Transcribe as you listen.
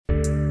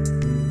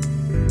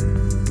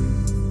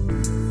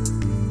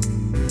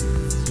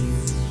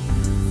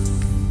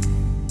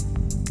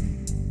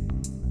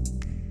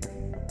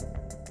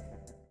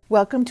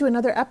Welcome to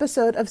another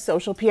episode of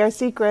Social PR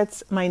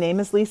Secrets. My name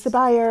is Lisa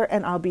Beyer,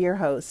 and I'll be your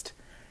host.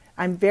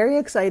 I'm very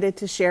excited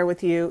to share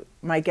with you.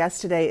 My guest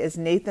today is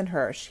Nathan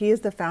Hirsch. He is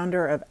the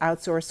founder of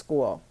Outsource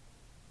School.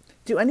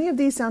 Do any of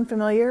these sound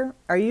familiar?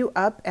 Are you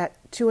up at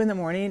 2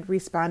 a.m.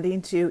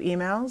 responding to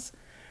emails?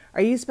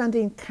 Are you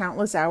spending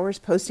countless hours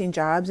posting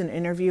jobs and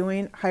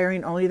interviewing,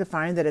 hiring only to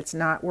find that it's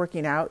not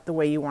working out the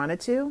way you want it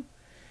to?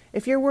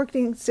 If you're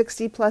working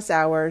 60 plus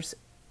hours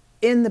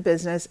in the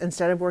business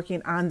instead of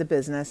working on the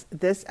business,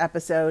 this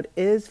episode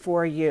is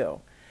for you.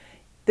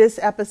 This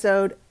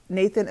episode,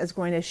 Nathan is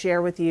going to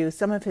share with you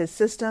some of his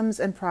systems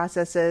and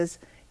processes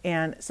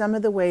and some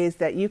of the ways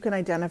that you can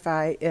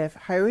identify if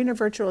hiring a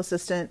virtual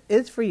assistant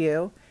is for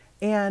you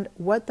and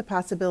what the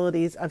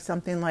possibilities of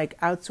something like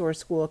Outsource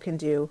School can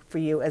do for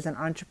you as an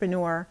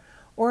entrepreneur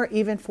or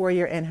even for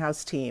your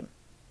in-house team.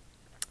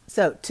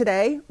 So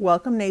today,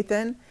 welcome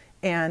Nathan,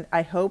 and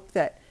I hope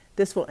that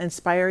this will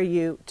inspire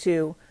you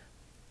to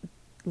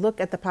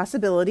look at the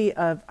possibility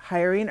of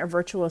hiring a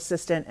virtual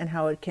assistant and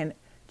how it can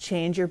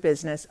change your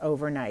business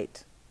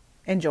overnight.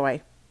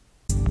 Enjoy.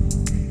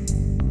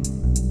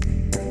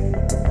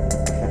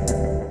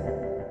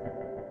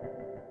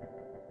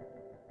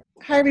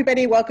 Hi,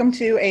 everybody. Welcome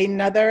to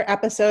another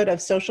episode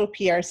of Social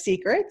PR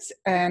Secrets.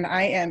 And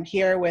I am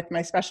here with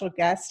my special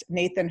guest,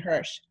 Nathan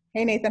Hirsch.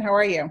 Hey, Nathan, how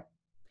are you?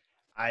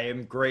 I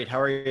am great. How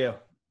are you?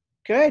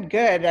 Good.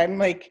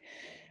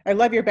 I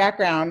love your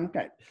background.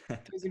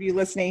 Those of you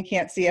listening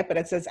can't see it, but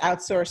it says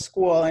Outsource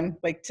School. And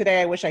like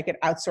today, I wish I could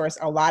outsource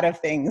a lot of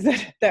things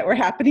that were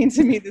happening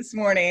to me this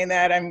morning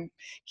that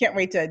can't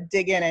wait to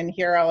dig in and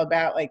hear all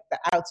about, like the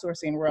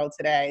outsourcing world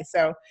today.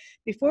 So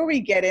before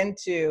we get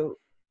into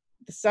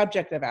the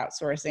subject of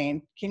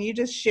outsourcing, can you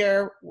just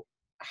share,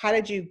 how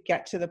did you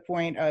get to the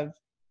point of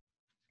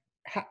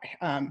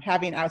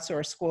having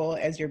Outsource School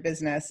as your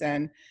business,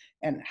 and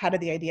how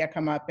did the idea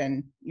come up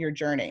in your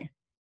journey?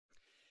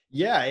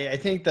 Yeah, I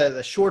think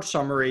the short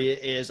summary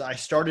is I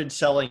started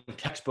selling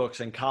textbooks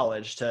in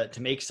college to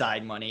make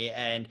side money.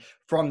 And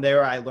from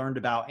there, I learned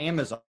about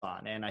Amazon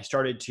and I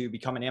started to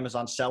become an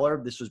Amazon seller.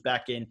 This was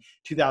back in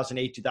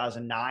 2008,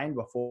 2009,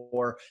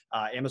 before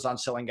Amazon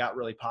selling got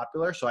really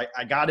popular. So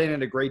I got in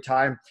at a great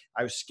time.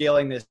 I was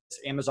scaling this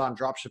Amazon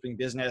dropshipping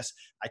business.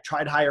 I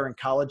tried hiring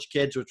college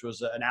kids, which was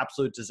an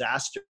absolute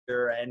disaster.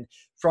 And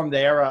from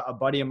there, a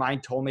buddy of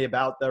mine told me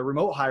about the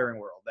remote hiring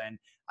world. And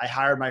I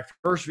hired my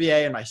first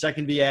VA and my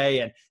second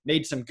VA and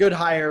made some good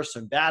hires,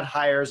 some bad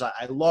hires.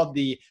 I love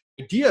the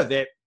idea of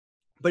it,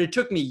 but it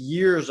took me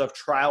years of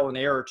trial and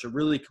error to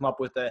really come up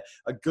with a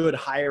good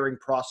hiring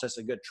process,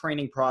 a good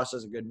training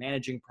process, a good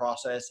managing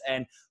process.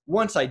 And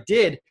once I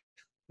did,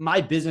 my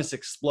business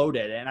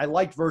exploded. And I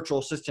liked virtual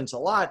assistants a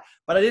lot,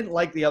 but I didn't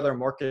like the other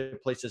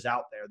marketplaces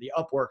out there, the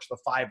Upworks, the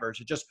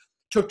Fivers. It just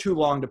took too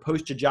long to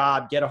post a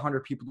job, get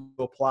 100 people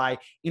to apply,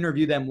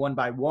 interview them one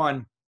by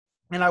one.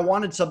 And I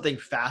wanted something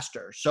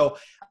faster. So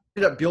I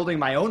ended up building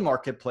my own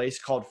marketplace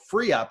called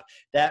FreeUp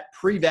that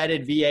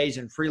pre-vetted VAs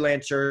and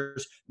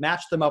freelancers,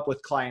 matched them up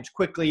with clients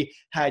quickly,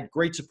 had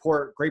great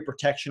support, great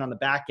protection on the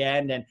back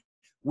end. And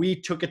we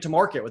took it to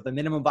market with a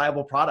minimum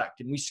viable product.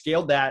 And we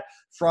scaled that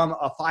from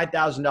a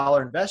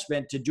 $5,000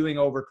 investment to doing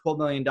over $12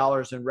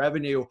 million in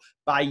revenue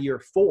by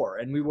year 4.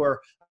 And we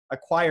were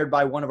acquired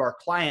by one of our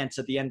clients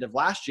at the end of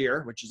last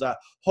year, which is a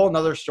whole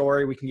nother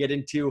story we can get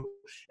into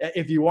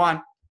if you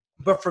want.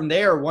 But from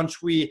there,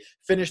 once we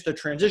finished the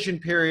transition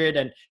period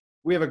and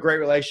we have a great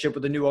relationship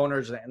with the new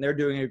owners and they're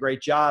doing a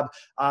great job,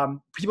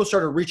 people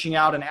started reaching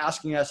out and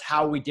asking us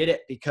how we did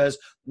it, because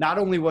not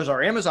only was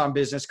our Amazon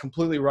business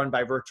completely run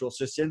by virtual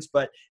assistants,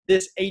 but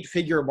this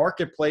 8-figure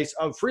marketplace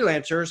of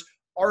freelancers,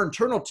 our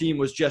internal team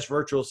was just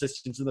virtual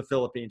assistants in the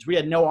Philippines. We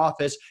had no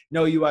office,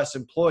 no US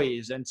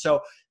employees. And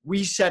so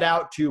we set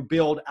out to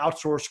build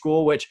Outsource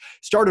School, which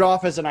started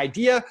off as an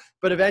idea,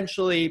 but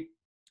eventually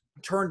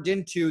turned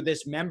into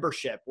this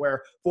membership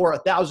where for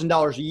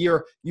 $1,000 a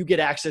year, you get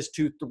access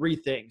to 3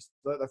 things.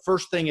 The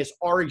first thing is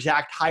our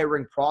exact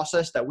hiring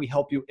process that we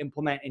help you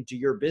implement into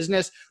your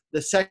business.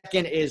 The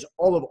second is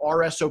all of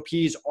our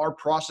SOPs, our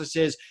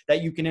processes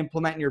that you can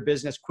implement in your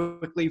business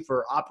quickly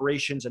for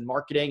operations and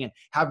marketing and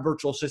have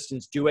virtual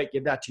assistants do it,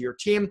 give that to your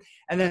team.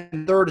 And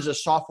then third is a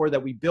software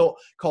that we built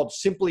called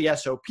Simply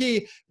SOP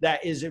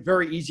that is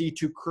very easy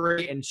to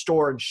create and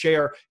store and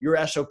share your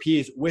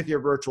SOPs with your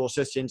virtual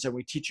assistants. And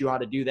we teach you how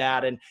to do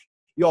that. And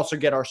you also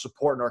get our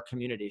support in our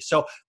community.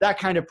 So that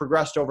kind of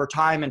progressed over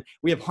time. And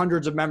we have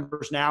hundreds of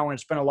members now. And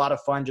it's been a lot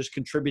of fun just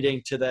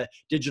contributing to the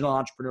digital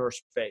entrepreneur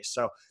space.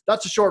 So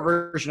that's a short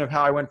version of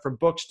how I went from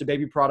books to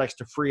baby products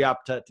to FreeUp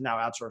to now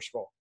Outsource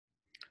School.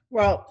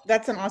 Well,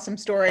 that's an awesome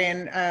story.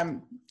 And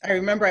I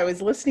remember I was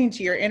listening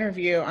to your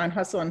interview on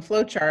Hustle and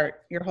Flowchart,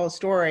 your whole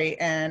story.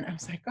 And I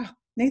was like, oh,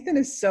 Nathan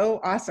is so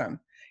awesome.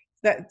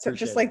 That's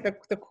just like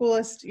the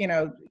coolest,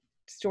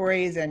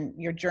 stories and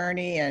your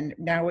journey and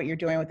now what you're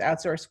doing with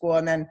Outsource School.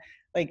 And then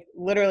like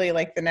literally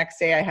like the next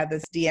day I had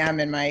this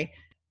DM in my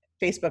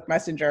Facebook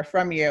Messenger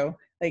from you,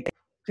 like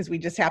because we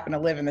just happen to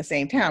live in the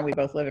same town. We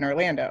both live in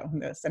Orlando, in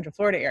the Central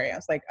Florida area. I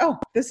was like, oh,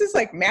 this is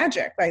like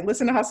magic. I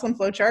listen to Hustle and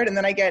Flowchart, and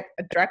then I get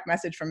a direct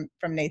message from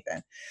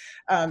Nathan.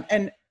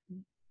 And,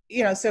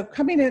 you know, so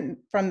coming in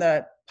from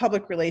the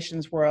public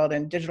relations world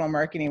and digital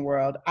marketing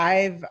world,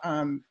 I've,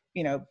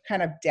 you know,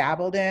 kind of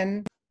dabbled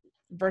in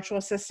virtual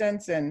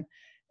assistants, and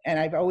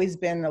I've always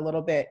been a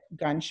little bit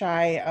gun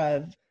shy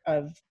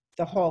of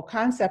the whole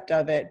concept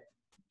of it,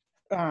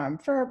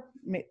 for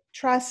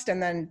trust,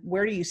 and then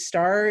where do you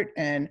start,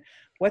 and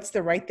what's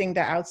the right thing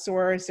to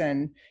outsource,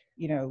 and,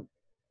 you know,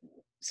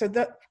 so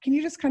can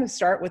you just kind of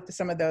start with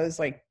some of those,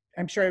 like,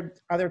 I'm sure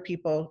other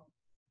people,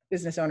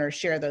 business owners,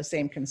 share those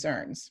same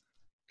concerns.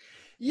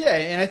 Yeah,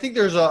 and I think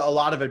there's a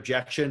lot of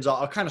objections.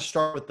 I'll kind of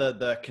start with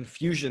the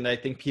confusion that I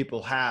think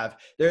people have.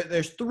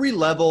 There's three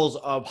levels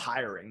of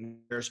hiring.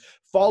 There's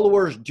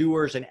followers,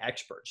 doers, and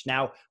experts.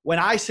 Now, when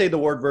I say the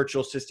word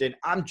virtual assistant,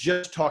 I'm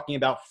just talking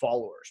about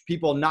followers,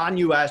 people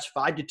non-US,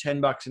 $5 to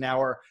 $10 an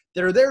hour,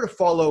 that are there to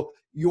follow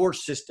your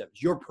systems,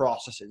 your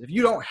processes. If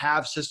you don't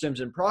have systems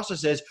and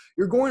processes,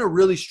 you're going to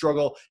really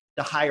struggle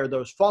to hire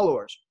those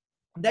followers.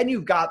 Then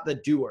you've got the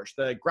doers,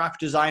 the graphic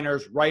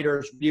designers,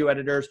 writers, video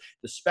editors,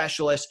 the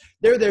specialists.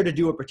 They're there to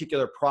do a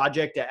particular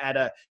project at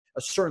a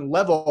certain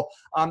level.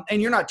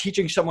 And you're not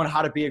teaching someone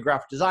how to be a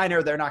graphic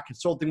designer. They're not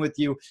consulting with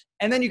you.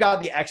 And then you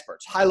got the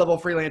experts, high-level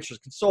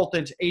freelancers,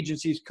 consultants,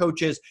 agencies,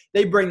 coaches.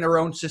 They bring their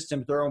own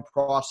systems, their own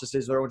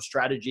processes, their own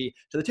strategy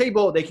to the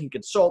table. They can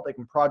consult, they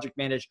can project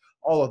manage,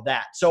 all of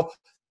that. So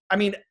I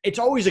mean, it's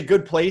always a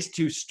good place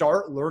to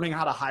start learning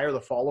how to hire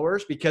the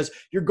followers, because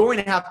you're going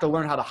to have to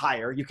learn how to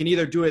hire. You can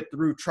either do it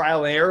through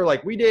trial and error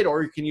like we did,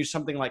 or you can use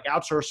something like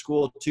Outsource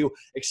School to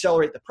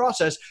accelerate the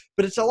process.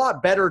 But it's a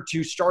lot better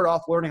to start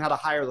off learning how to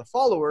hire the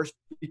followers,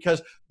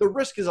 because the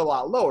risk is a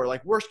lot lower.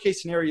 Like, worst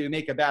case scenario, you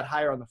make a bad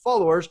hire on the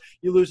followers,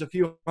 you lose a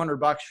few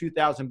 $100, few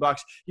 $1,000.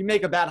 You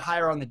make a bad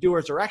hire on the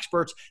doers or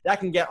experts, that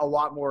can get a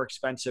lot more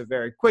expensive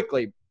very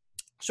quickly.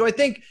 So I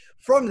think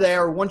from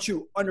there, once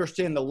you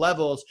understand the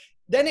levels,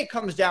 then it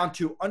comes down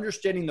to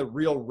understanding the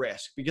real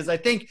risk, because I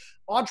think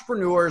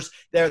entrepreneurs,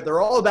 they're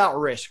all about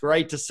risk,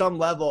 right, to some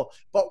level.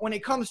 But when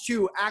it comes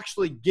to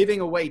actually giving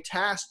away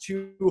tasks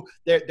to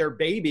their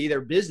baby,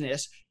 their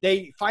business,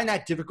 they find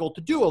that difficult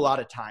to do a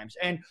lot of times.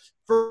 And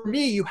for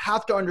me, you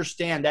have to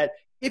understand that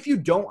if you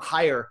don't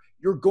hire,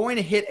 you're going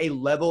to hit a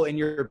level in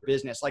your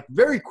business, like,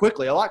 very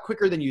quickly, a lot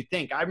quicker than you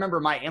think. I remember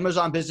my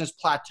Amazon business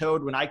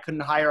plateaued when I couldn't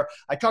hire.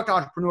 I talk to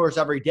entrepreneurs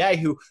every day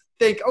who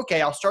think,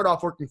 okay, I'll start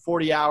off working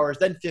 40 hours,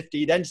 then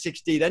 50, then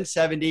 60, then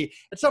 70.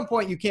 At some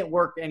point, you can't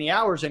work any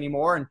hours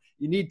anymore, and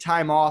you need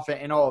time off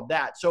and all of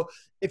that. So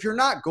if you're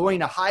not going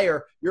to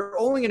hire, you're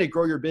only going to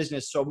grow your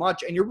business so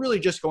much, and you're really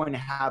just going to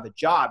have a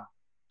job.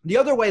 The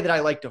other way that I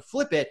like to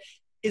flip it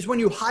is when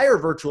you hire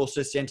virtual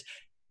assistants,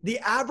 the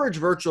average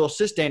virtual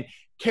assistant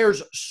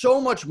cares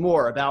so much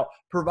more about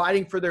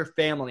providing for their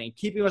family and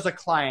keeping you as a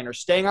client, or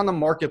staying on the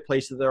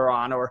marketplace that they're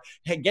on, or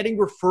getting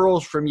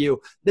referrals from you,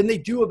 than they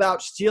do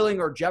about stealing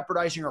or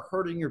jeopardizing or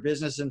hurting your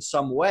business in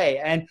some way.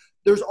 And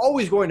there's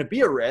always going to be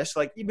a risk.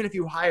 Like, even if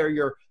you hire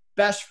your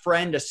best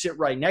friend to sit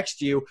right next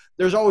to you,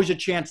 there's always a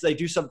chance they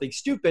do something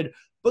stupid.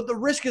 But the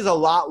risk is a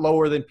lot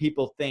lower than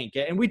people think.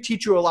 And we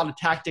teach you a lot of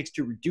tactics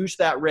to reduce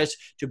that risk,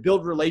 to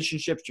build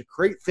relationships, to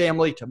create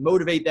family, to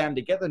motivate them,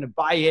 to get them to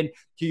buy in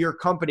to your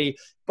company.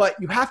 But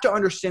you have to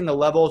understand the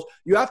levels.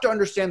 You have to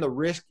understand the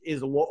risk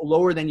is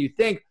lower than you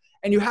think.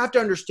 And you have to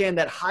understand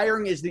that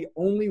hiring is the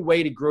only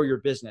way to grow your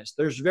business.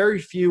 There's very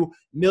few $1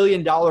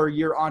 million a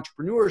year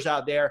entrepreneurs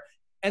out there.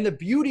 And the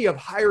beauty of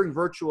hiring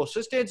virtual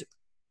assistants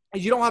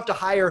is you don't have to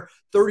hire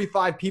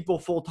 35 people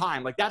full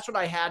time. Like, that's what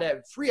I had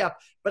at FreeUp,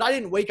 but I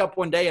didn't wake up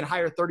one day and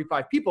hire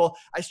 35 people.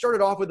 I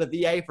started off with a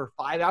VA for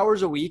 5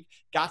 hours a week,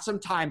 got some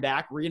time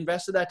back,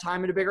 reinvested that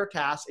time into bigger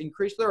tasks,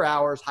 increased their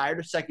hours,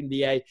 hired a second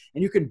VA,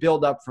 and you can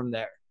build up from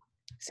there.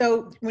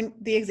 So when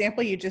the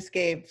example you just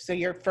gave, so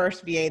your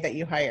first VA that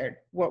you hired,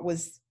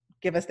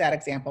 give us that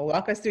example.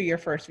 Walk us through your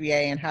first VA,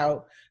 and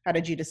how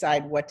did you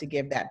decide what to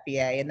give that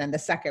VA? And then the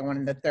second one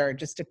and the third,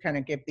 just to kind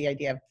of give the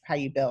idea of how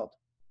you build.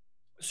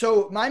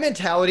 So my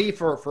mentality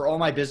for all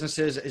my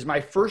businesses is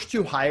my first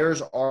two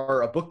hires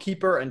are a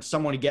bookkeeper and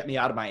someone to get me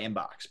out of my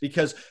inbox,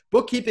 because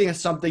bookkeeping is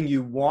something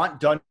you want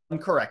done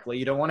correctly.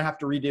 You don't want to have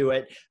to redo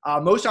it.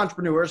 Most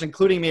entrepreneurs,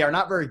 including me, are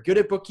not very good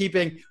at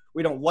bookkeeping.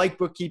 We don't like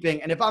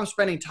bookkeeping. And if I'm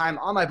spending time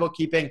on my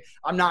bookkeeping,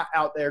 I'm not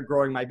out there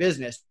growing my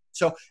business.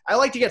 So I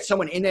like to get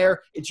someone in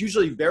there. It's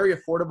usually very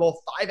affordable,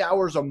 5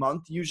 hours a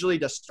month usually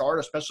to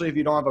start, especially if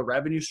you don't have a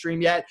revenue stream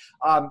yet,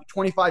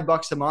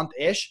 $25 a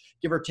month-ish,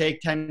 give or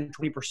take 10,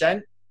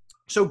 20%.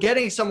 So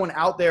getting someone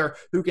out there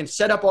who can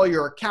set up all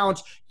your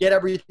accounts, get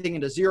everything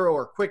into Xero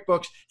or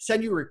QuickBooks,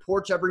 send you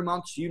reports every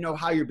month so you know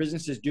how your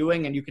business is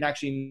doing, and you can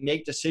actually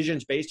make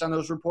decisions based on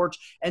those reports.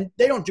 And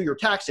they don't do your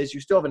taxes.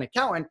 You still have an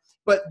accountant,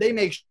 but they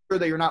make sure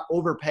that you're not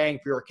overpaying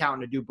for your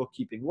accountant to do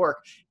bookkeeping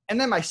work. And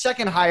then my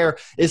second hire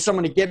is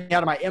someone to get me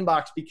out of my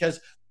inbox,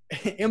 because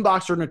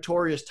inbox are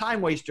notorious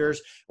time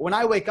wasters. When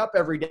I wake up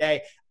every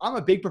day, I'm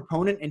a big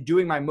proponent in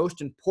doing my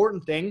most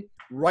important thing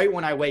right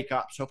when I wake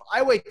up. So if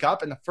I wake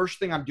up and the first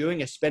thing I'm doing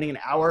is spending an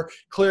hour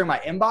clearing my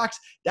inbox,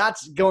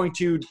 that's going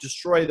to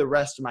destroy the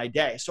rest of my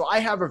day. So I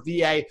have a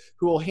VA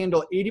who will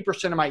handle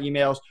 80% of my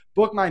emails,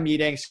 book my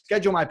meetings,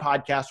 schedule my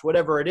podcast,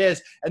 whatever it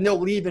is, and they'll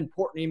leave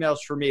important emails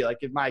for me. Like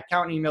if my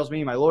accountant emails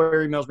me, my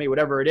lawyer emails me,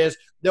 whatever it is,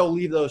 they'll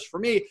leave those for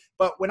me.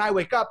 But when I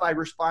wake up, I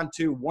respond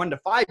to 1 to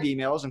 5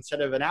 emails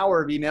instead of an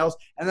hour of emails,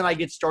 and then I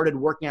get started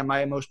working on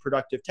my most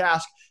productive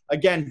task.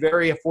 Again,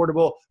 very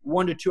affordable,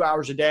 1 to 2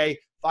 hours a day,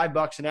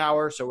 $5 an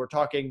hour. So we're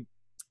talking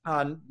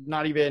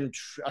not even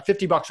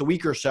 $50 a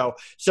week or so.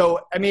 So,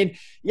 I mean,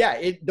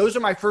 yeah, those are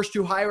my first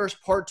 2 hires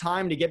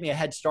part-time to get me a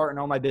head start in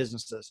all my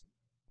businesses.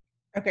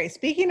 Okay.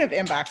 Speaking of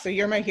inbox, so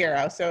you're my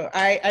hero. So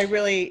I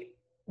really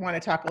want to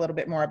talk a little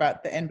bit more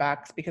about the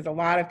inbox, because a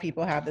lot of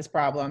people have this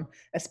problem,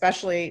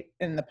 especially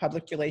in the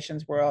public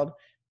relations world,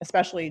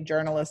 especially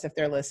journalists, if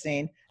they're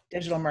listening,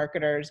 digital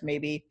marketers,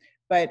 maybe.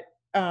 But,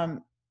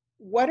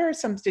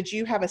 did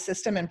you have a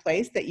system in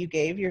place that you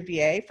gave your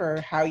VA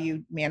for how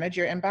you manage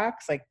your inbox?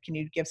 Like, can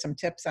you give some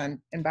tips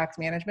on inbox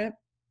management?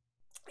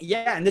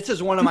 Yeah, and this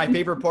is one of my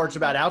favorite parts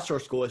about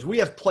Outsource School is we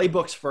have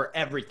playbooks for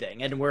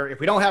everything. And if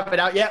we don't have it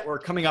out yet, we're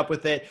coming up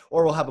with it,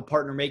 or we'll have a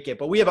partner make it.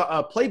 But we have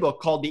a playbook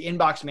called the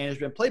Inbox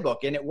Management Playbook,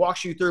 and it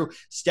walks you through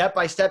step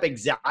by step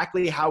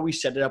exactly how we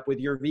set it up with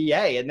your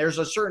VA. And there's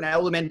a certain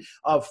element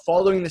of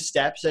following the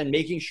steps and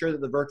making sure that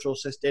the virtual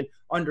assistant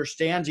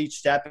understands each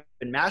step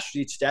and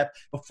masters each step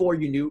before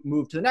you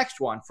move to the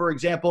next one. For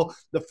example,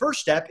 the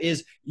first step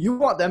is you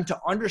want them to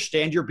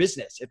understand your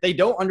business. If they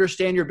don't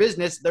understand your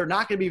business, they're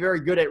not going to be very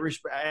good at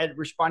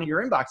responding to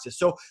your inboxes.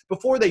 So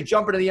before they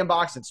jump into the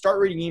inbox and start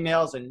reading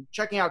emails and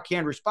checking out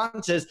canned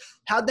responses,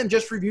 have them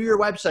just review your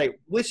website,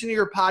 listen to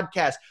your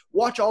podcast,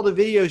 watch all the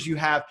videos you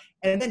have,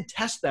 and then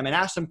test them and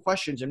ask them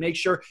questions and make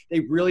sure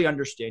they really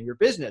understand your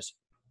business.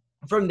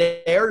 From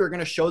there, you're going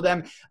to show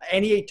them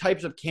any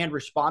types of canned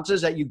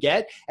responses that you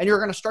get, and you're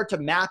going to start to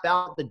map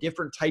out the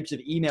different types of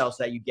emails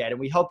that you get. And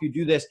we help you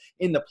do this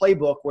in the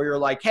playbook where you're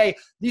like, hey,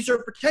 these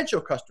are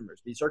potential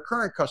customers. These are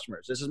current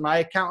customers. This is my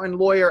accountant,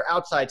 lawyer,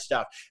 outside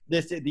stuff.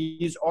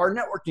 These are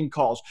networking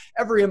calls.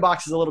 Every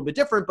inbox is a little bit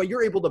different, but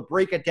you're able to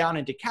break it down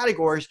into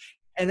categories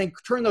and then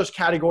turn those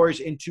categories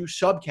into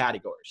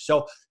subcategories.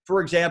 So for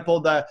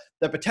example, the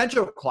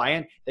potential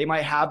client, they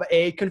might have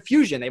a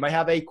confusion, they might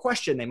have a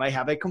question, they might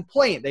have a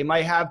complaint, they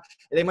might have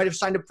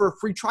signed up for a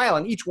free trial,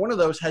 and each one of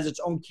those has its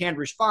own canned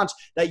response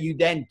that you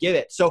then give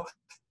it. So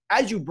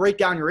as you break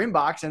down your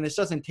inbox, and this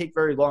doesn't take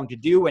very long to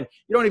do, and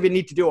you don't even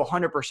need to do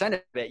 100%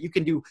 of it, you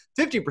can do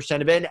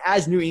 50% of it, and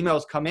as new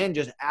emails come in,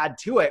 just add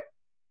to it.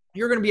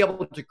 You're going to be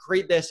able to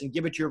create this and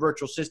give it to your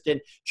virtual assistant,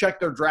 check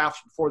their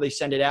drafts before they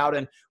send it out.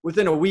 And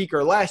within a week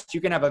or less, you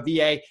can have a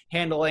VA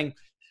handling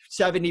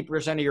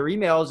 70% of your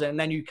emails. And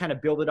then you kind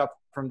of build it up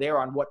from there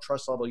on what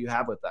trust level you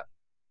have with them.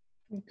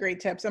 Great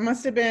tips. It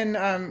must have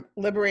been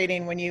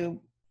liberating when you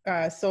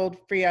sold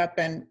FreeUp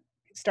and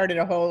started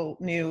a whole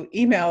new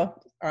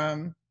email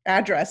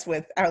address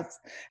with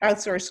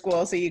Outsource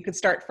School, so you could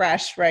start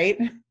fresh, right?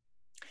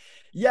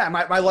 Yeah,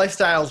 my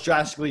lifestyle's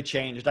drastically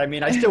changed. I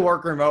mean, I still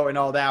work remote and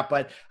all that,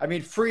 but I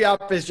mean,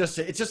 FreeUp is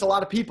it's just a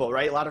lot of people,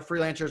 right? A lot of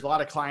freelancers, a lot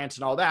of clients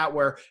and all that,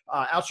 where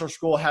Outsource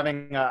School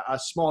having a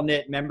small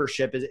knit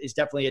membership is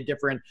definitely a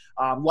different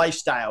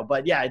lifestyle.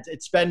 But yeah,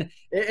 it's been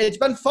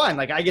fun.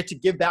 Like I get to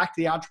give back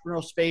to the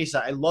entrepreneurial space.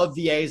 I love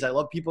VAs. I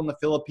love people in the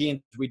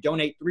Philippines. We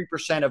donate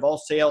 3% of all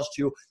sales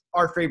to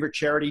our favorite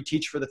charity,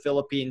 Teach for the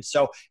Philippines.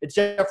 So it's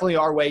definitely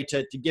our way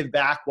to give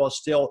back while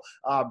still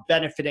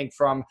benefiting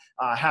from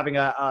having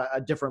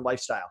a different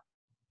lifestyle.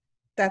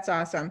 That's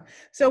awesome.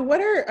 So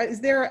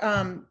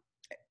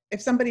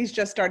if somebody's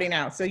just starting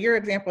out, so your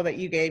example that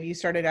you gave, you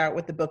started out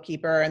with the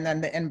bookkeeper and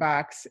then the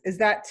inbox, is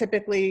that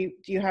typically,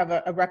 do you have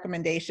a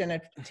recommendation of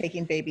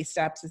taking baby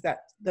steps? Is that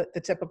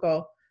the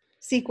typical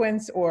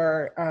sequence?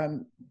 Or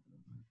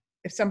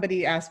if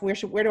somebody asks,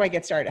 where do I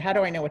get started? How do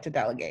I know what to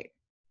delegate?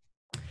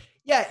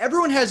 Yeah,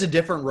 everyone has a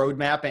different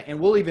roadmap, and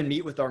we'll even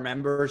meet with our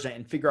members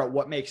and figure out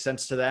what makes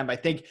sense to them. I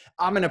think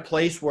I'm in a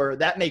place where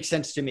that makes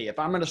sense to me. If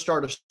I'm going to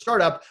start a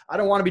startup, I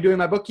don't want to be doing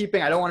my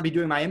bookkeeping. I don't want to be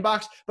doing my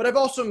inbox, but I've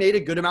also made a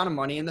good amount of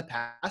money in the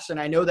past. And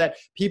I know that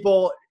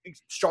people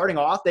starting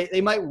off,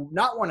 they might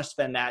not want to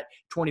spend that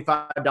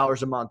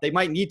 $25 a month. They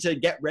might need to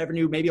get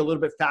revenue maybe a little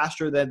bit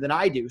faster than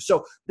I do.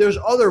 So there's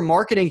other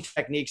marketing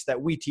techniques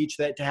that we teach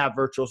that to have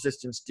virtual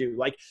assistants do,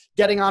 like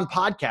getting on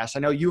podcasts.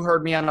 I know you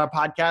heard me on a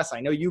podcast.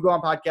 I know you go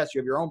on podcasts. You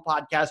have your own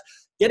podcast.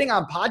 Getting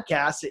on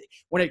podcasts,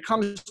 when it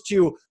comes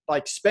to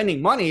like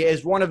spending money,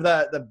 is one of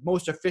the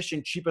most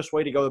efficient, cheapest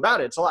way to go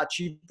about it. It's a lot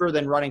cheaper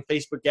than running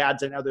Facebook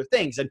ads and other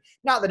things. And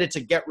not that it's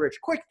a get rich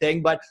quick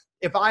thing, but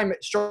if I'm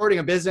starting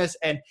a business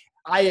and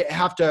I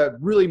have to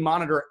really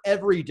monitor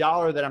every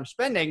dollar that I'm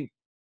spending,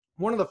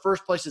 one of the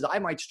first places I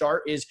might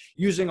start is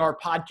using our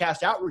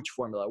podcast outreach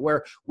formula,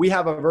 where we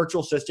have a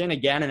virtual assistant,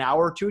 again, an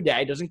hour or two a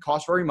day, doesn't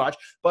cost very much,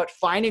 but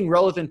finding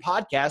relevant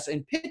podcasts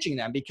and pitching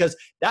them, because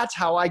that's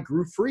how I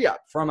grew FreeUp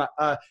from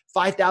a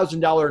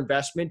 $5,000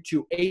 investment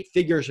to 8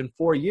 figures in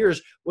 4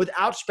 years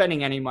without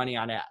spending any money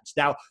on ads.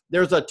 Now,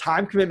 there's a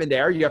time commitment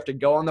there. You have to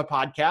go on the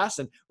podcast,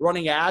 and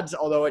running ads,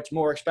 although it's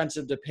more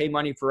expensive to pay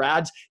money for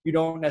ads, you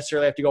don't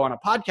necessarily have to go on a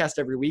podcast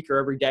every week or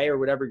every day or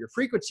whatever your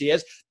frequency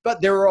is,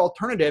 but there are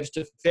alternatives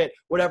to fit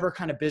whatever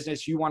kind of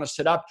business you want to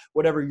set up,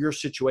 whatever your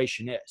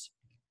situation is.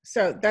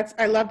 So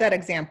I love that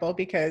example,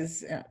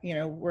 because,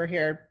 we're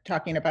here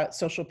talking about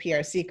social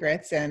PR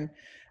secrets. And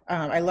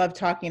I love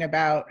talking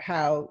about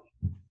how,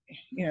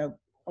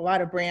 a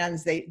lot of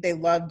brands, they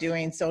love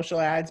doing social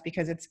ads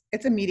because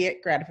it's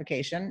immediate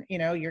gratification.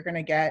 You're going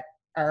to get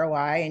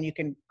ROI and you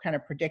can kind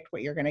of predict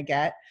what you're going to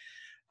get.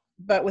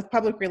 But with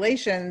public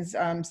relations,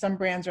 some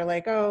brands are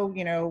like, oh,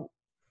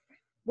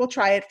 we'll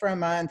try it for a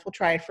month, we'll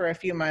try it for a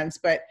few months.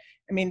 But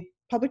I mean,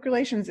 public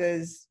relations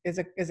is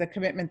a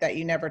commitment that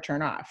you never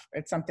turn off.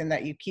 It's something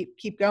that you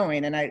keep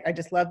going. And I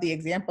just love the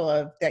example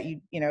of that you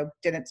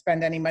didn't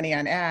spend any money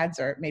on ads,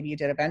 or maybe you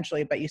did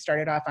eventually, but you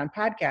started off on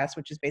podcasts,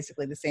 which is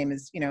basically the same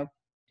as,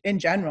 in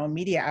general,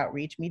 media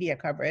outreach, media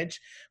coverage,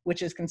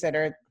 which is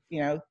considered,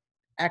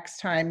 X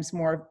times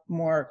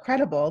more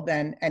credible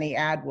than any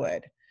ad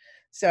would.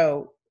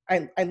 So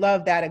I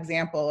love that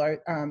example.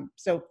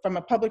 So from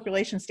a public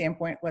relations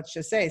standpoint, let's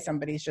just say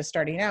somebody's just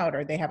starting out,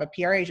 or they have a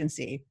PR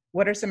agency.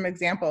 What are some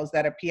examples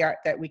that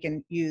we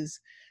can use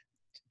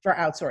for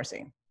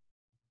outsourcing?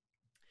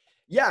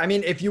 Yeah, I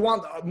mean, if you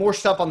want more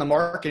stuff on the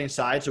marketing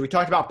side, so we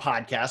talked about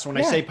podcasts. When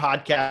I say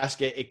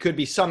podcast, it could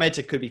be summits,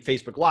 it could be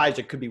Facebook Lives,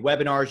 it could be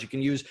webinars. You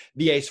can use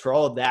VAs for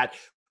all of that.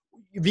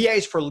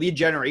 VAs for lead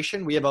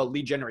generation. We have a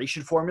lead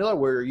generation formula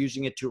where you're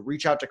using it to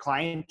reach out to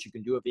clients. You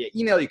can do it via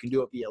email. You can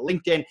do it via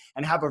LinkedIn,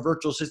 and have a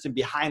virtual assistant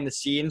behind the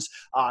scenes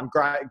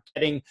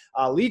getting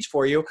leads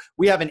for you.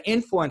 We have an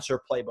influencer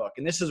playbook,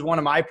 and this is one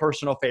of my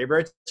personal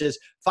favorites, is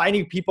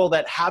finding people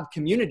that have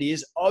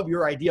communities of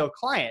your ideal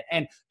client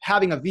and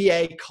having a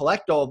VA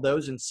collect all of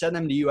those and send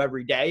them to you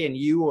every day. And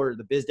you, or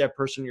the biz dev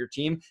person in your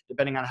team,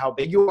 depending on how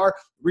big you are,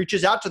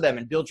 reaches out to them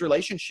and builds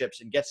relationships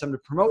and gets them to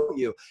promote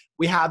you.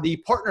 We have the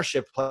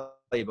partnership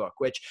playbook,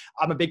 which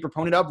I'm a big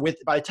proponent of.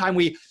 By the time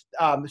we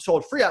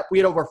sold FreeUp, we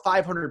had over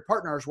 500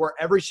 partners, where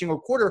every single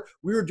quarter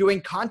we were doing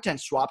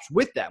content swaps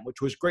with them,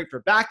 which was great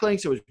for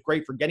backlinks. It was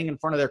great for getting in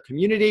front of their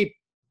community.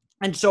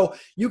 And so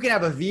you can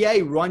have a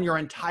VA run your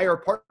entire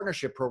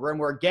partnership program,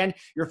 where, again,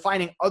 you're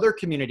finding other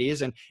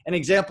communities. And an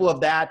example of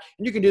that,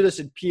 and you can do this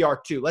in PR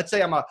too. Let's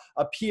say I'm a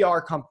PR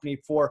company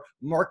for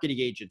marketing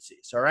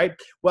agencies. All right.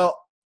 Well,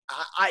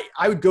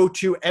 I would go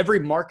to every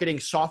marketing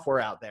software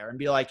out there and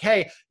be like,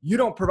 hey, you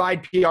don't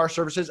provide PR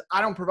services,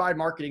 I don't provide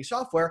marketing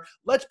software.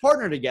 Let's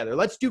partner together.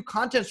 Let's do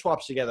content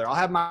swaps together. I'll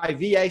have my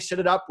VA set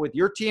it up with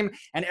your team,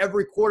 and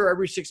every quarter,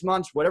 every 6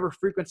 months, whatever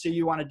frequency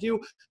you want to do,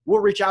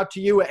 we'll reach out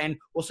to you and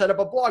we'll set up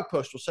a blog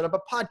post. We'll set up a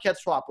podcast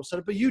swap. We'll set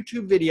up a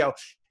YouTube video.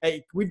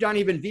 Hey, we've done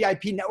even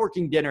VIP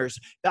networking dinners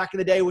back in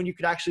the day when you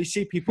could actually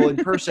see people in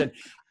person.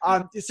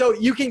 So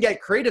you can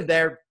get creative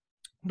there.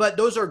 But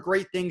those are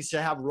great things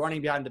to have running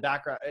behind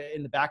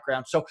in the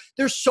background. So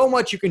there's so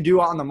much you can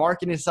do on the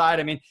marketing side.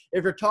 I mean,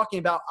 if you're talking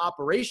about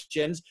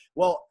operations,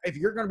 well, if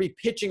you're going to be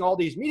pitching all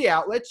these media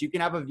outlets, you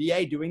can have a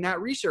VA doing that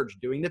research,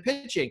 doing the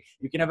pitching.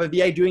 You can have a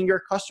VA doing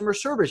your customer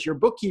service, your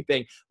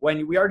bookkeeping.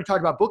 When we already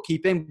talked about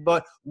bookkeeping,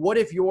 but what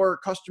if your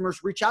customers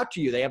reach out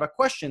to you? They have a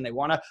question, they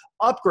want to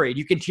upgrade.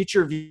 You can teach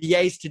your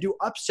VAs to do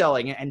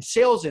upselling and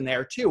sales in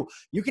there too.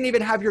 You can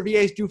even have your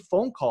VAs do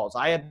phone calls.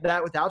 I had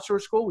that with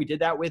Outsource School. We did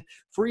that with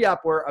FreeUp,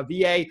 where a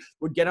VA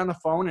would get on the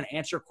phone and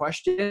answer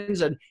questions,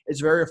 and it's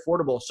very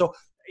affordable. So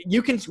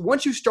you can,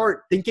 once you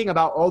start thinking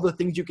about all the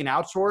things you can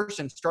outsource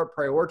and start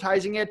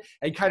prioritizing it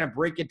and kind of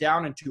break it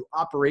down into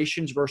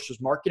operations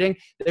versus marketing,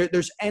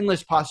 there's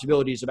endless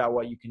possibilities about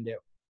what you can do.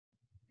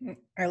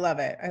 I love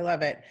it. I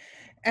love it.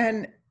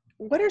 And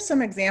what are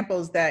some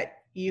examples that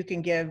you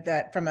can give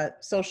that from a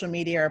social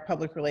media or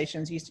public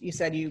relations? You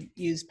said you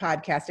use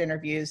podcast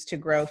interviews to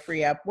grow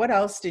FreeUp. What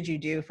else did you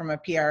do from a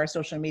PR or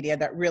social media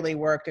that really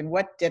worked, and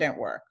what didn't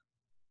work?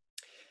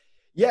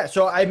 Yeah,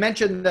 so I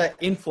mentioned the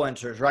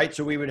influencers, right?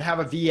 So we would have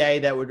a VA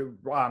that would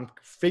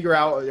figure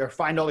out or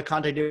find all the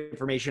contact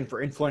information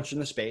for influencers in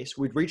the space.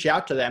 We'd reach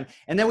out to them,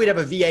 and then we'd have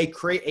a VA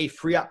create a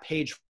FreeUp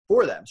page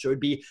for them. So it'd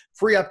be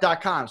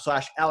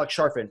freeup.com/Alex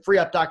Sharfin,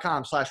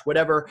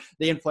 freeup.com/whatever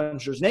the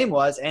influencer's name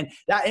was. And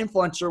that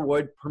influencer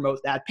would promote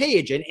that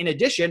page. And in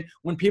addition,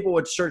 when people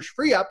would search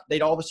FreeUp,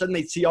 all of a sudden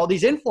they'd see all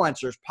these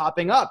influencers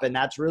popping up. And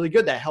that's really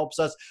good. That helps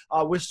us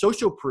with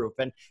social proof.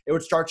 And it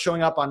would start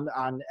showing up on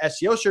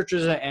SEO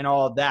searches and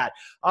all of that.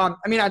 I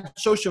mean, on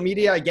social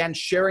media, again,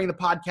 sharing the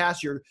podcast.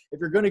 If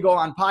you're going to go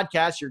on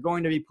podcasts, you're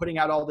going to be putting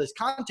out all this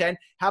content.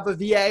 Have a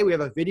VA. We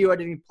have a video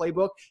editing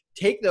playbook.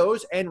 take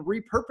those and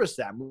repurpose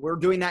them. We're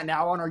doing that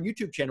now on our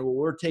YouTube channel.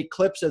 We'll take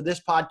clips of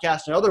this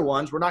podcast and other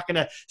ones. We're not going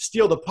to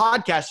steal the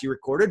podcast you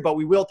recorded, but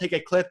we will take a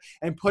clip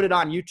and put it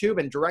on YouTube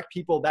and direct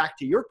people back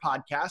to your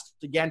podcast.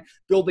 Again,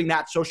 building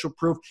that social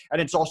proof.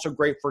 And it's also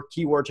great for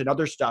keywords and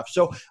other stuff.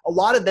 So a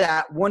lot of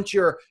that, once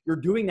you're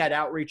doing that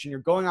outreach and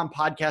you're going on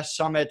podcast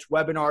summits,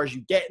 webinars,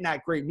 you get in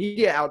that great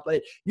media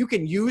outlet, you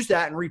can use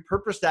that and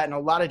repurpose that in a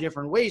lot of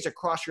different ways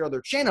across your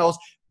other channels,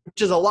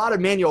 which is a lot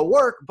of manual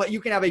work, but you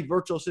can have a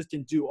virtual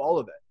assistant do all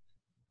of it.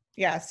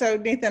 Yeah. So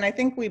Nathan, I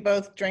think we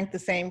both drink the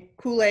same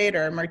Kool-Aid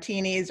or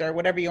martinis or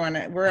whatever you want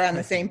to, we're on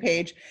the same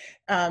page.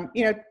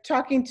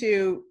 Talking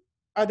to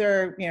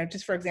other,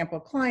 just for example,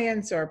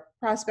 clients or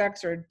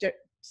prospects or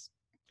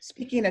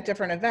speaking at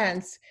different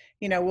events,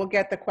 we'll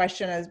get the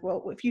question as,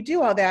 well, if you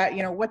do all that,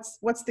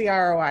 what's the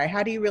ROI?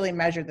 How do you really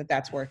measure that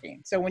that's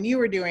working? So when you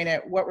were doing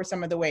it, what were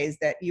some of the ways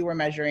that you were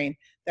measuring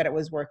that it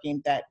was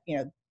working, that,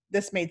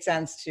 this made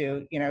sense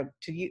to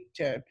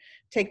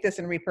take this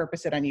and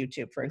repurpose it on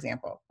YouTube, for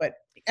example, but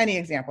any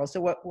example.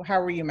 So how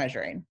were you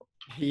measuring?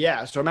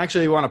 Yeah. So I'm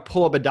actually want to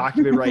pull up a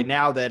document right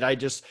now that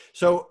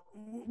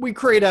we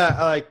create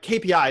a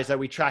KPIs that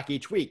we track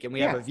each week, and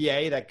we have a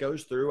VA that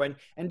goes through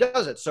and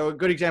does it. So a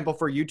good example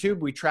for YouTube,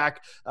 we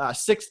track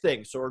 6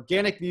 things. So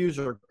organic views,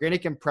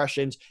 organic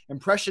impressions,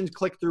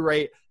 click-through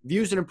rate,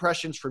 views and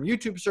impressions from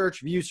YouTube search,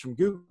 views from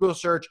Google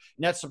search,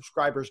 net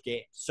subscribers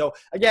gains. So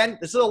again,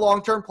 this is a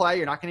long-term play.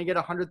 You're not going to get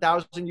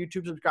 100,000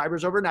 YouTube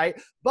subscribers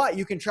overnight, but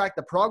you can track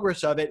the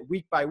progress of it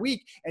week by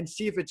week and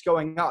see if it's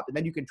going up. And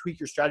then you can tweak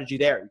your strategy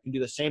there. You can do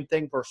the same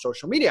thing for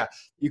social media.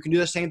 You can do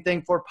the same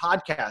thing for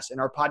podcasts. In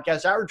our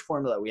podcast outreach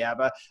formula, we have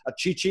a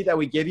cheat sheet that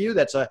we give you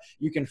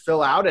you can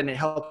fill out, and it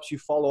helps you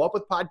follow up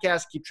with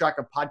podcasts, keep track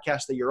of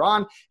podcasts that you're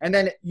on, and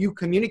then you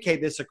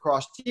communicate this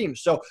across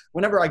teams. So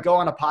whenever I go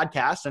on a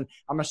podcast, and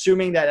I'm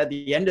assuming that at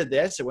the end of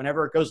this,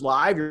 whenever it goes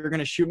live, you're going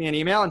to shoot me an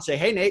email and say,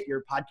 hey, Nate,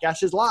 your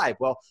podcast is live.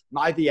 Well,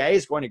 my VA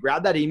is going to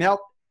grab that email,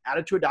 add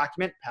it to a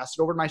document, pass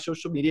it over to my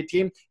social media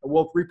team, and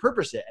we'll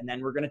repurpose it. And then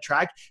we're going to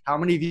track how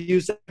many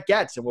views that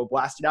gets, and we'll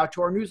blast it out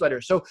to our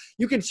newsletter. So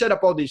you can set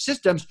up all these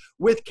systems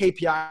with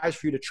KPIs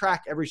for you to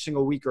track every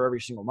single week or every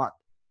single month.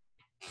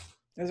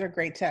 Those are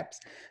great tips.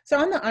 So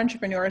on the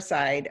entrepreneur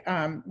side,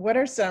 what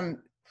are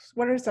some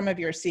of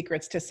your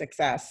secrets to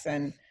success,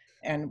 and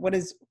what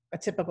does a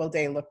typical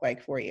day look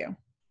like for you?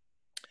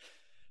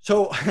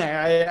 So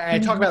I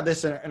talk about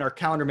this in our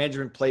calendar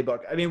management playbook.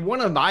 I mean, one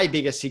of my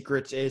biggest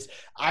secrets is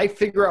I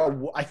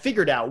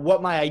figured out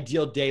what my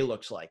ideal day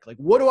looks like. Like,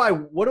 what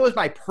does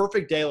my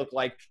perfect day look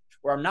like,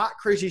 where I'm not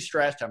crazy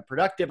stressed, I'm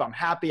productive, I'm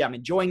happy, I'm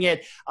enjoying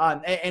it,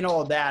 and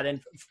all of that. And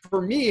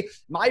for me,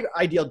 my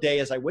ideal day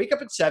is I wake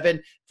up at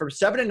 7. From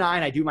 7 to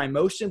 9, I do my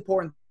most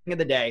important thing of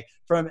the day.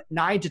 From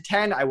 9 to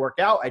 10, I work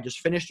out. I just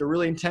finished a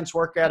really intense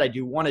workout. I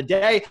do one a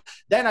day.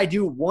 Then I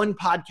do one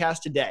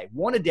podcast a day.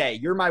 One a day.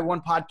 You're my one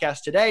podcast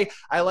today.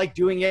 I like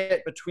doing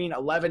it between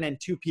 11 and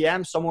 2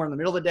 p.m., somewhere in the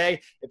middle of the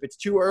day. If it's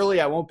too early,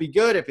 I won't be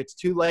good. If it's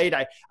too late,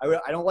 I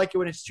don't like it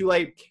when it's too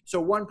late.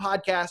 So one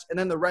podcast, and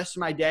then the rest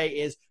of my day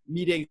is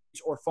meetings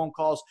or phone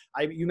calls.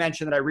 You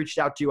mentioned that I reached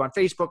out to you on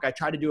Facebook. I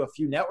try to do a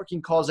few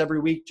networking calls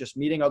every week, just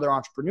meeting other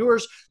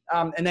entrepreneurs.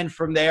 And then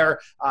from there,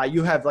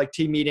 you have like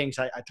team meetings.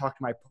 I talk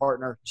to my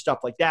partner, stuff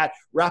like that.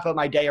 Wrap up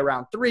my day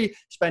around 3,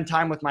 spend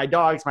time with my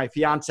dogs, my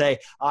fiance,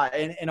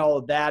 and all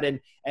of that,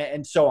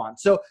 and so on.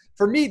 So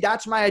for me,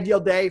 that's my ideal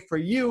day. For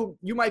you,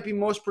 you might be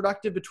most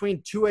productive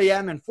between 2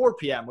 a.m. and 4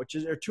 p.m., or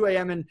 2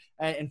 a.m.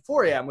 and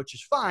 4 a.m., which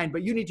is fine,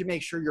 but you need to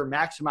make sure you're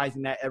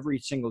maximizing that every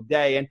single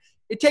day. And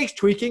it takes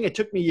tweaking. It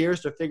took me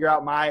years to figure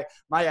out my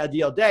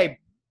ideal day.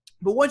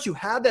 But once you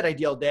have that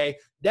ideal day,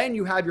 then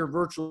you have your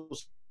virtual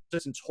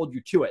assistants hold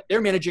you to it.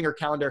 They're managing your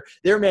calendar.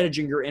 They're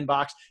managing your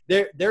inbox.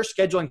 They're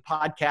scheduling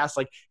podcasts.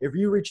 Like if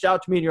you reached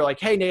out to me and you're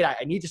like, hey, Nate,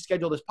 I need to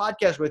schedule this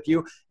podcast with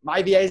you,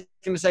 my VA is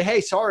going to say, hey,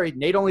 sorry,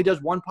 Nate only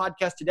does one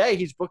podcast today.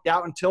 He's booked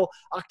out until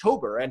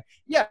October. And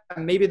yeah,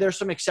 maybe there's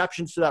some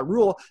exceptions to that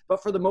rule,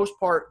 but for the most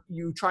part,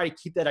 you try to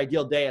keep that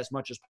ideal day as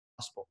much as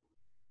possible.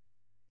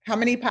 How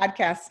many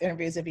podcast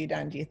interviews have you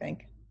done, do you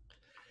think?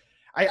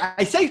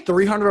 I say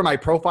 300 on my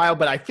profile,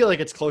 but I feel like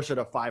it's closer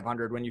to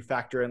 500 when you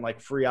factor in like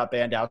Free Up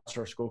and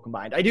Outsource School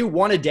combined. I do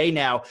one a day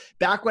now.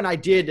 Back when I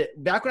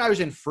was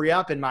in Free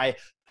Up in my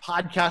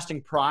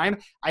podcasting prime,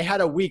 I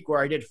had a week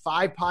where I did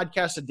 5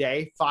 podcasts a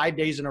day, 5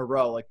 days in a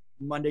row, like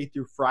Monday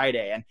through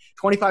Friday, and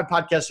 25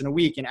 podcasts in a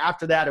week. And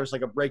after that, it was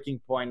like a breaking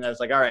point. And I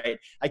was like, all right,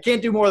 I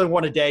can't do more than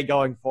one a day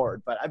going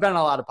forward, but I've done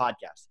a lot of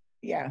podcasts.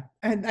 Yeah.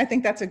 And I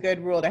think that's a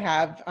good rule to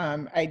have.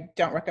 I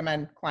don't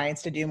recommend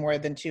clients to do more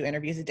than 2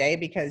 interviews a day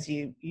because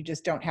you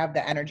just don't have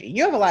the energy.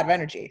 You have a lot of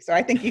energy. So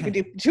I think you can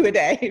do 2 a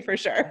day for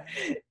sure.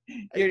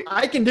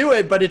 I can do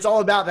it, but it's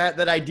all about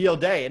that ideal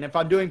day. And if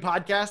I'm doing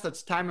podcasts,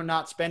 that's time I'm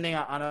not spending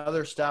on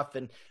other stuff.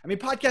 And I mean,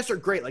 podcasts are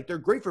great. Like they're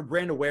great for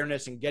brand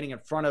awareness and getting in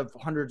front of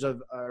hundreds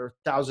of or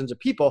thousands of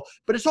people,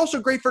 but it's also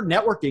great for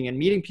networking and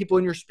meeting people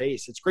in your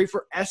space. It's great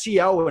for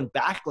SEO and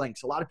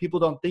backlinks. A lot of people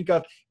don't think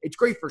of. It's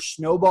great for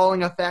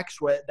snowballing effects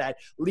that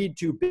lead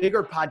to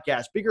bigger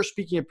podcasts, bigger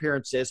speaking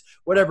appearances,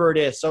 whatever it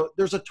is. So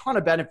there's a ton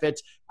of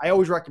benefits. I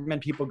always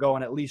recommend people go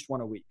on at least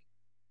one a week.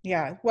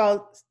 Yeah.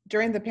 Well,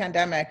 during the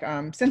pandemic,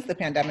 since the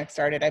pandemic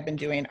started, I've been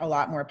doing a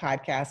lot more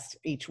podcasts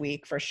each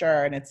week for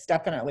sure. And it's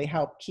definitely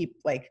helped keep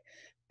like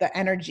the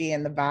energy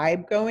and the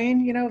vibe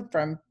going,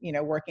 from,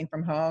 working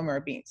from home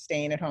or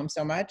staying at home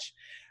so much.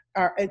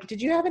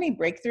 Did you have any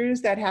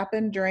breakthroughs that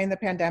happened during the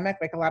pandemic?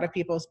 Like a lot of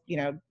people,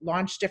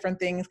 launched different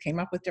things, came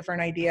up with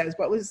different ideas.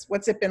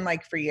 What's it been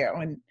like for you?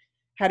 And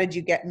how did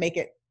you make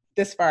it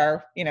this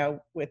far,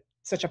 with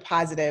such a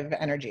positive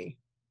energy?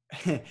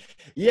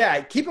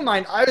 Yeah, keep in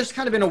mind, I was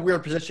kind of in a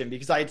weird position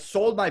because I had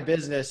sold my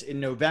business in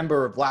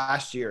November of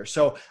last year.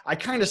 So I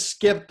kind of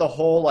skipped the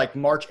whole like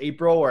March,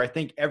 April, where I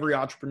think every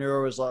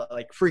entrepreneur was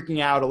like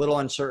freaking out, a little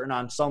uncertain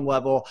on some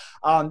level.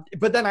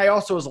 But then I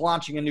also was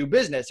launching a new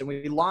business, and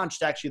we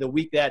launched actually the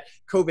week that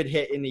COVID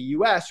hit in the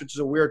US, which is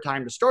a weird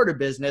time to start a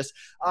business.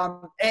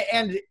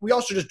 And we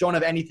also just don't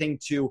have anything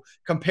to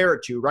compare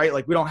it to, right?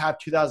 Like we don't have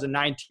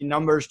 2019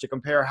 numbers to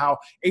compare how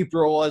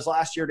April was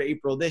last year to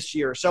April this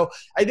year. So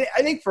I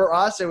think for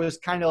us, it was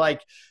kind of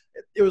like,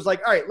 all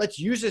right, let's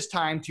use this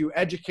time to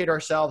educate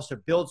ourselves, to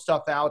build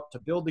stuff out, to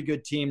build a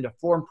good team, to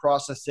form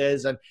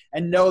processes,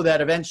 and know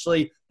that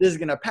eventually this is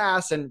going to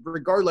pass. And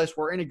regardless,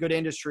 we're in a good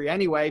industry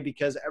anyway,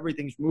 because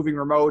everything's moving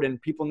remote and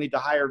people need to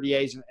hire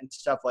VAs and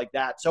stuff like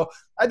that. So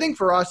I think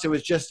for us, it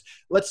was just,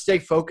 let's stay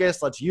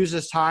focused. Let's use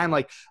this time.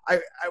 Like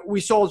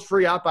we sold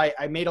Free Up.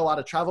 I made a lot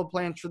of travel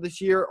plans for this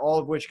year, all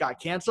of which got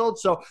canceled.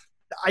 So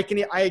I can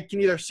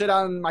either sit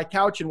on my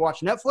couch and watch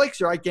Netflix,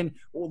 or I can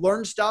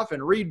learn stuff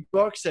and read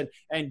books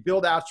and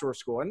build Outsource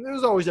School. And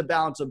there's always a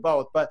balance of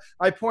both. But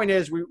my point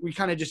is we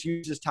kind of just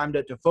use this time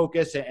to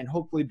focus and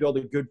hopefully build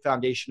a good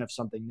foundation of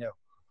something new.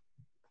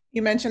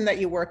 You mentioned that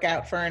you work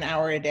out for an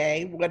hour a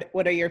day.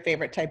 What are your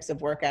favorite types of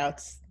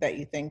workouts that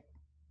you think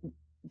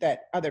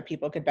that other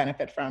people could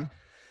benefit from?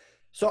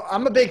 So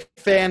I'm a big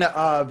fan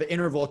of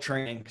interval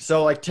training.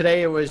 So like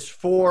today it was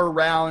 4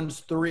 rounds,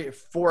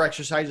 4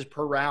 exercises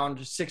per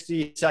round,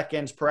 60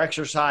 seconds per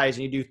exercise,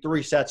 and you do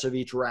 3 sets of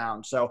each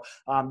round. So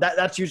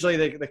that's usually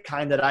the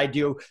kind that I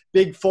do.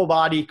 Big full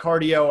body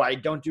cardio. I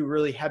don't do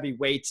really heavy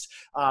weights.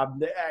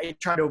 I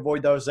try to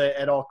avoid those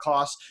at all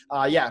costs.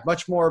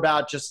 Much more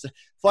about just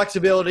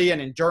flexibility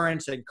and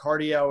endurance and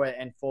cardio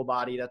and full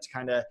body. That's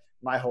kind of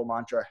my whole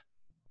mantra.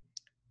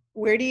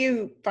 Where do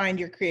you find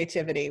your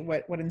creativity?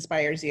 What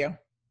inspires you?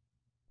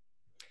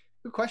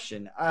 Good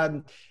question.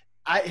 Some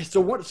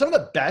of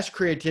the best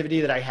creativity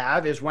that I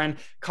have is when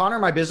Connor,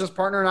 my business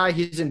partner, and I,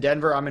 he's in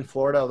Denver, I'm in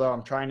Florida, although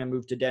I'm trying to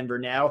move to Denver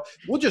now.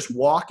 We'll just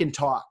walk and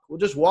talk. We'll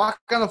just walk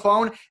on the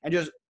phone and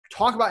just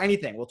talk about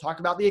anything. We'll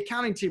talk about the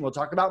accounting team. We'll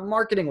talk about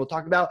marketing. We'll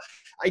talk about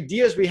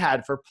ideas we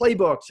had for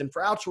playbooks and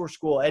for Outsource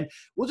School. And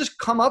we'll just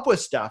come up with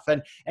stuff.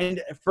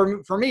 And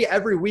for me,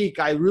 every week,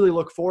 I really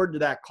look forward to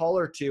that call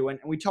or two. And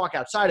we talk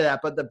outside of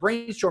that. But the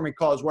brainstorming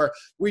calls where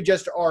we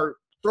just are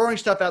throwing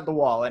stuff at the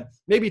wall, and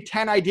maybe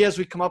 10 ideas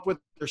we come up with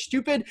are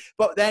stupid,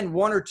 but then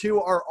 1 or 2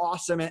 are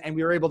awesome, and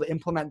we were able to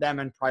implement them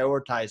and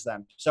prioritize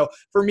them. So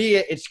for me,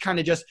 it's kind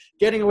of just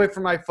getting away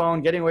from my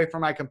phone, getting away from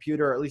my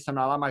computer, or at least I'm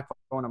not on my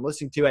phone, I'm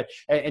listening to it,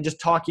 and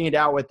just talking it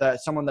out with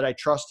someone that I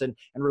trust and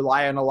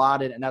rely on a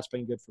lot, and that's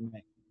been good for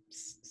me.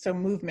 So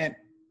movement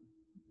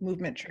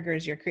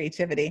triggers your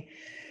creativity.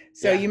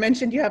 So You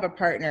mentioned you have a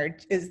partner.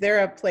 Is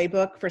there a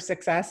playbook for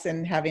success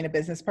in having a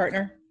business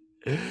partner?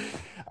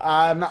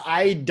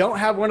 I don't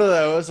have one of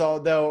those,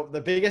 although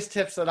the biggest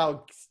tips that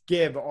I'll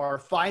give are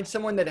find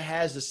someone that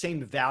has the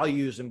same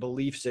values and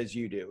beliefs as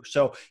you do.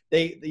 So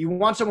you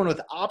want someone with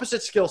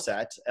opposite skill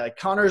sets.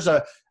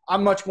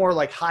 I'm much more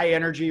like high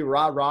energy,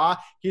 rah.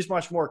 He's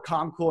much more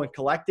calm, cool, and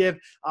collective.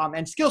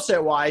 And skill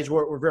set wise,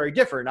 we're very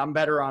different. I'm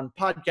better on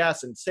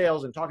podcasts and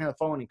sales and talking on the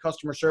phone and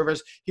customer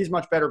service. He's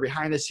much better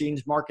behind the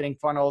scenes, marketing,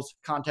 funnels,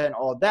 content,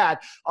 all of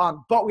that.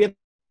 But we have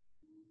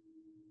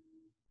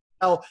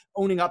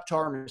owning up to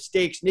our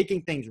mistakes,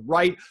 making things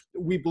right.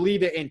 We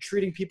believe in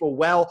treating people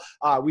well.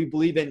 We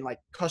believe in like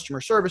customer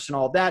service and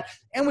all of that.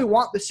 And we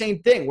want the same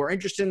thing. We're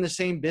interested in the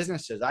same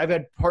businesses. I've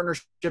had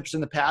partnerships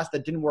in the past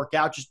that didn't work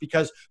out just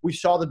because we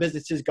saw the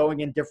businesses going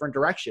in different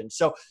directions.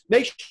 So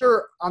make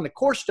sure on the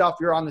core stuff,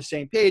 you're on the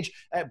same page,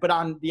 but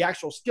on the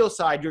actual skill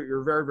side,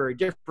 you're very, very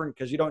different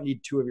because you don't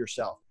need 2 of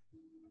yourself.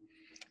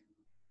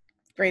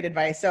 Great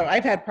advice. So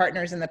I've had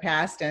partners in the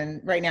past,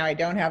 and right now I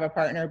don't have a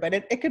partner, but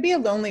it could be a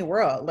lonely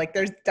world. Like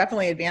there's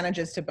definitely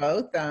advantages to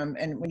both.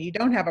 And when you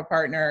don't have a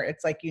partner,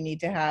 it's like you need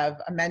to have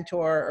a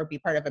mentor or be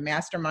part of a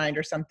mastermind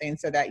or something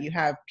so that you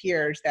have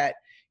peers that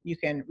you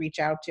can reach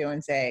out to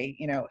and say,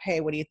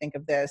 hey, what do you think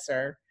of this?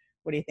 Or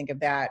what do you think of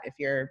that if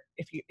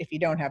you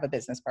don't have a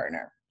business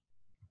partner?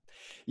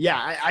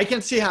 Yeah, I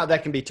can see how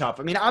that can be tough.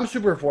 I mean, I'm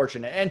super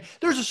fortunate, and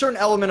there's a certain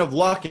element of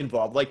luck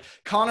involved. Like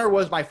Connor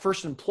was my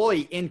first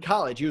employee in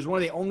college. He was one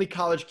of the only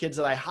college kids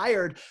that I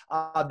hired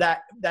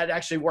that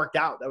actually worked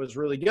out. That was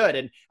really good,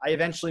 and I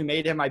eventually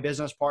made him my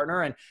business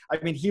partner. And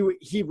I mean,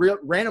 he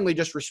randomly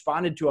just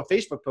responded to a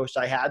Facebook post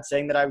I had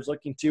saying that I was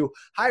looking to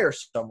hire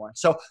someone.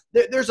 So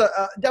there's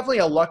definitely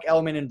a luck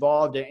element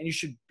involved, and you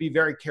should be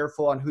very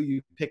careful on who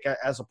you pick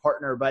as a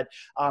partner. But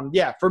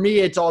yeah, for me,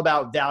 it's all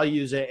about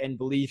values and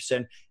beliefs,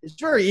 and it's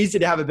very easy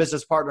to have a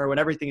business partner when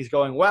everything is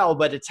going well,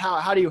 but it's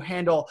how do you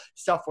handle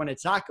stuff when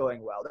it's not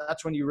going well?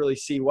 That's when you really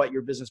see what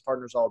your business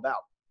partner is all about.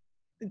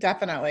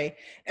 Definitely.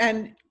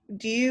 And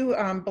do you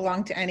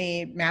belong to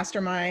any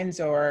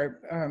masterminds, or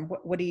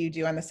what do you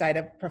do on the side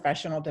of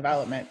professional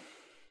development?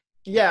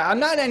 Yeah, I'm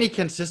not in any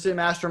consistent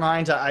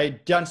masterminds.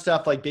 I've done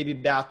stuff like Baby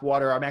Bath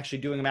Water. I'm actually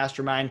doing a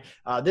mastermind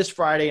this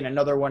Friday and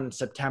another one in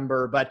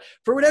September. But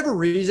for whatever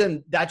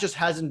reason, that just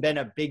hasn't been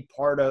a big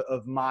part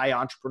of my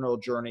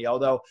entrepreneurial journey,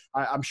 although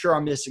I'm sure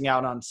I'm missing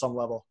out on some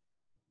level.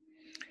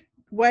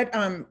 What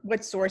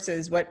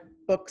sources, what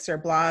books or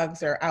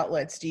blogs or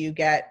outlets do you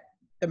get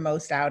the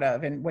most out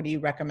of, and what do you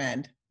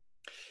recommend?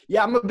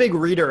 Yeah, I'm a big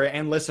reader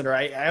and listener.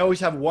 I always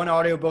have one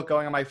audiobook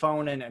going on my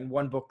phone and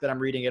one book that I'm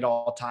reading at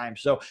all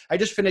times. So I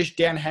just finished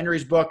Dan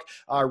Henry's book.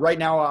 Right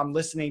now I'm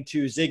listening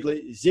to Zig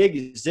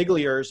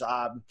Ziglar's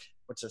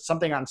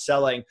something on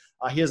selling.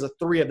 He has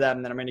 3 of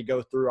them that I'm going to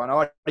go through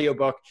on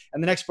audiobook.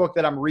 And the next book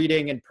that I'm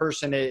reading in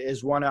person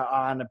is one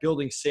on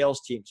building sales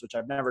teams, which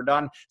I've never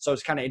done. So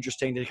it's kind of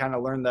interesting to kind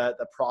of learn the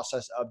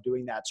process of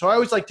doing that. So I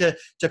always like to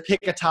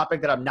pick a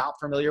topic that I'm not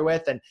familiar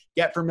with and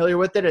get familiar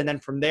with it. And then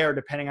from there,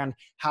 depending on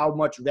how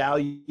much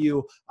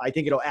value I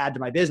think it'll add to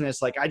my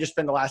business, like I just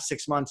spent the last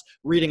 6 months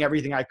reading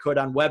everything I could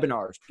on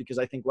webinars, because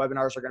I think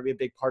webinars are going to be a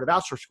big part of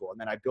Outsource School. And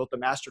then I built a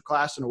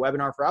masterclass and a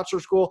webinar for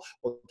Outsource School.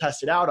 We'll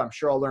test it out. I'm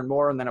sure I'll learn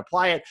more and then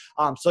apply it.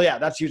 So yeah,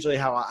 that's usually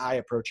how I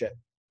approach it.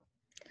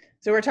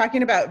 So we're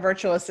talking about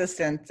virtual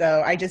assistants.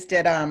 So I just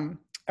did a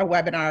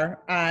webinar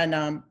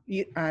on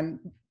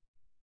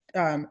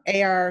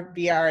AR,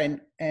 VR,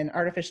 and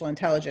artificial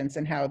intelligence,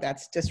 and how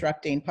that's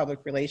disrupting public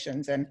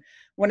relations. And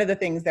one of the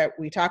things that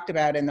we talked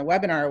about in the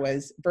webinar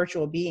was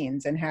virtual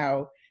beings, and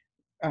how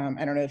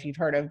I don't know if you've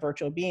heard of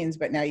virtual beings,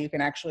 but now you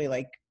can actually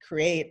like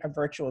create a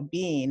virtual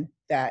being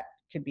that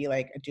could be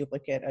like a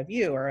duplicate of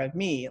you or of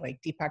me. Like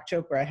Deepak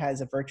Chopra has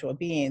a virtual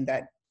being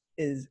that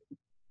is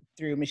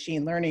through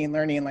machine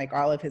learning like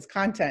all of his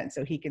content,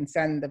 so he can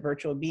send the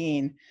virtual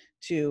being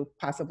to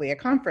possibly a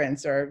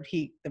conference, or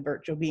the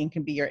virtual being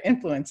can be your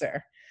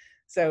influencer.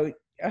 So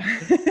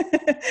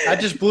that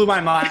just blew my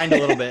mind a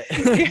little bit.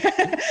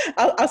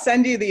 I'll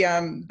send you the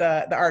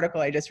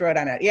article I just wrote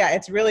on it. Yeah,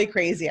 it's really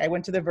crazy. I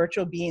went to the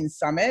Virtual Being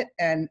Summit,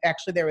 and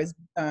actually there was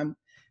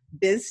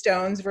Biz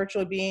Stone's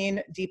virtual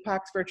being,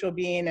 Deepak's virtual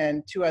being,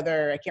 and 2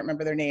 other, I can't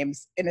remember their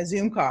names, in a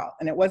Zoom call.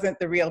 And it wasn't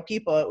the real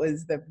people, it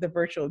was the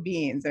virtual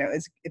beings. And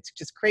it's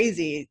just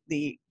crazy,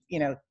 the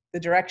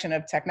direction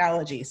of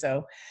technology.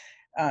 So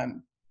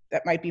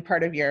that might be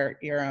part of your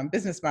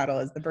business model,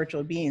 is the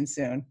virtual being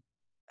soon.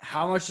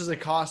 How much does it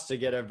cost to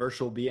get a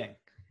virtual being?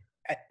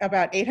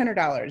 About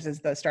 $800 is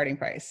the starting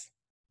price.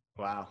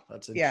 Wow,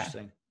 that's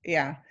interesting.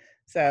 Yeah.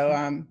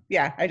 So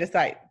yeah, I just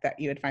thought that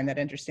you would find that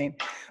interesting.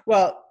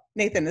 Well,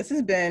 Nathan, this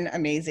has been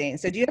amazing.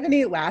 So do you have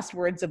any last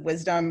words of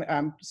wisdom,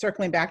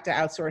 circling back to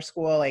Outsource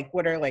School? Like,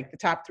 what are like the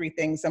top 3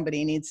 things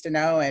somebody needs to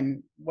know,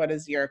 and what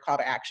is your call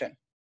to action?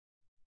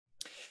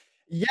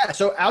 Yeah,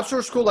 so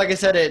Outsource School, like I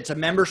said, it's a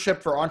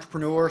membership for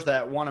entrepreneurs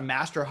that want to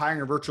master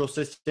hiring virtual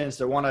assistants,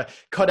 that want to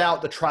cut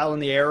out the trial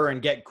and the error and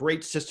get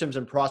great systems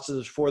and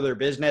processes for their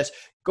business.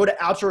 Go to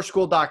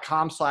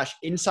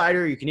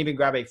outsourceschool.com/insider. You can even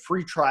grab a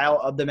free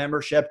trial of the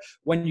membership.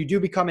 When you do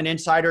become an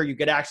insider, you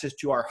get access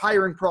to our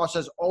hiring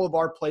process, all of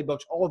our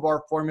playbooks, all of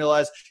our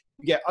formulas.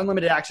 You get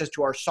unlimited access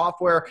to our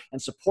software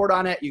and support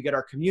on it. You get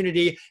our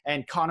community,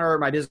 and Connor,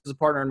 my business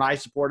partner, and my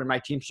support and my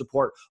team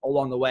support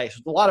along the way. So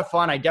it's a lot of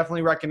fun. I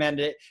definitely recommend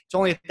it. It's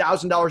only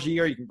 $1,000 a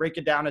year. You can break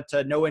it down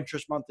into no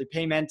interest monthly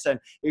payments, and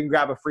you can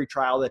grab a free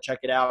trial to check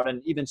it out,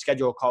 and even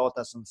schedule a call with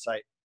us on the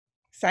site.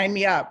 Sign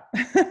me up.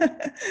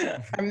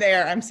 I'm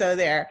there. I'm so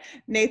there.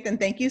 Nathan,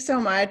 thank you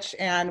so much.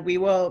 And we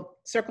will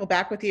circle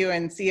back with you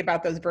and see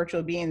about those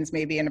virtual beings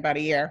maybe in about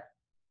a year.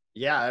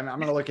 Yeah, I'm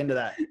going to look into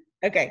that.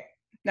 Okay.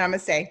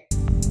 Namaste.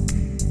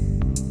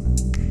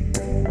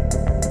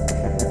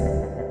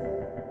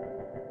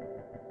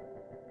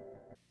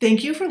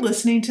 Thank you for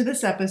listening to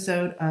this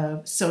episode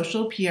of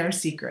Social PR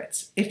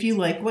Secrets. If you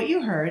like what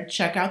you heard,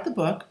 check out the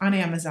book on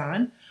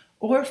Amazon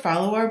or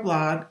follow our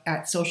blog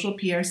at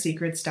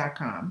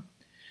socialprsecrets.com.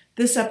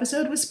 This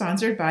episode was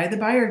sponsored by The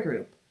Buyer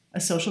Group, a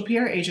social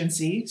PR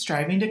agency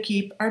striving to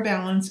keep our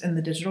balance in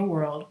the digital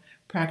world,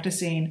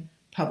 practicing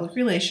public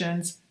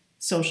relations,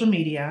 social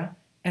media,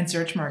 and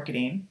search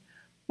marketing,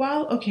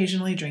 while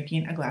occasionally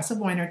drinking a glass of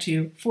wine or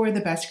 2 for the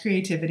best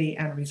creativity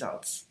and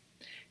results.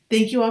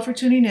 Thank you all for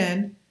tuning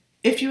in.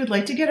 If you would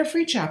like to get a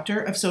free chapter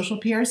of Social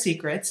PR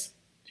Secrets,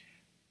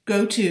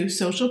 go to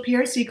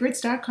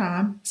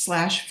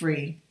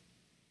socialprsecrets.com/free.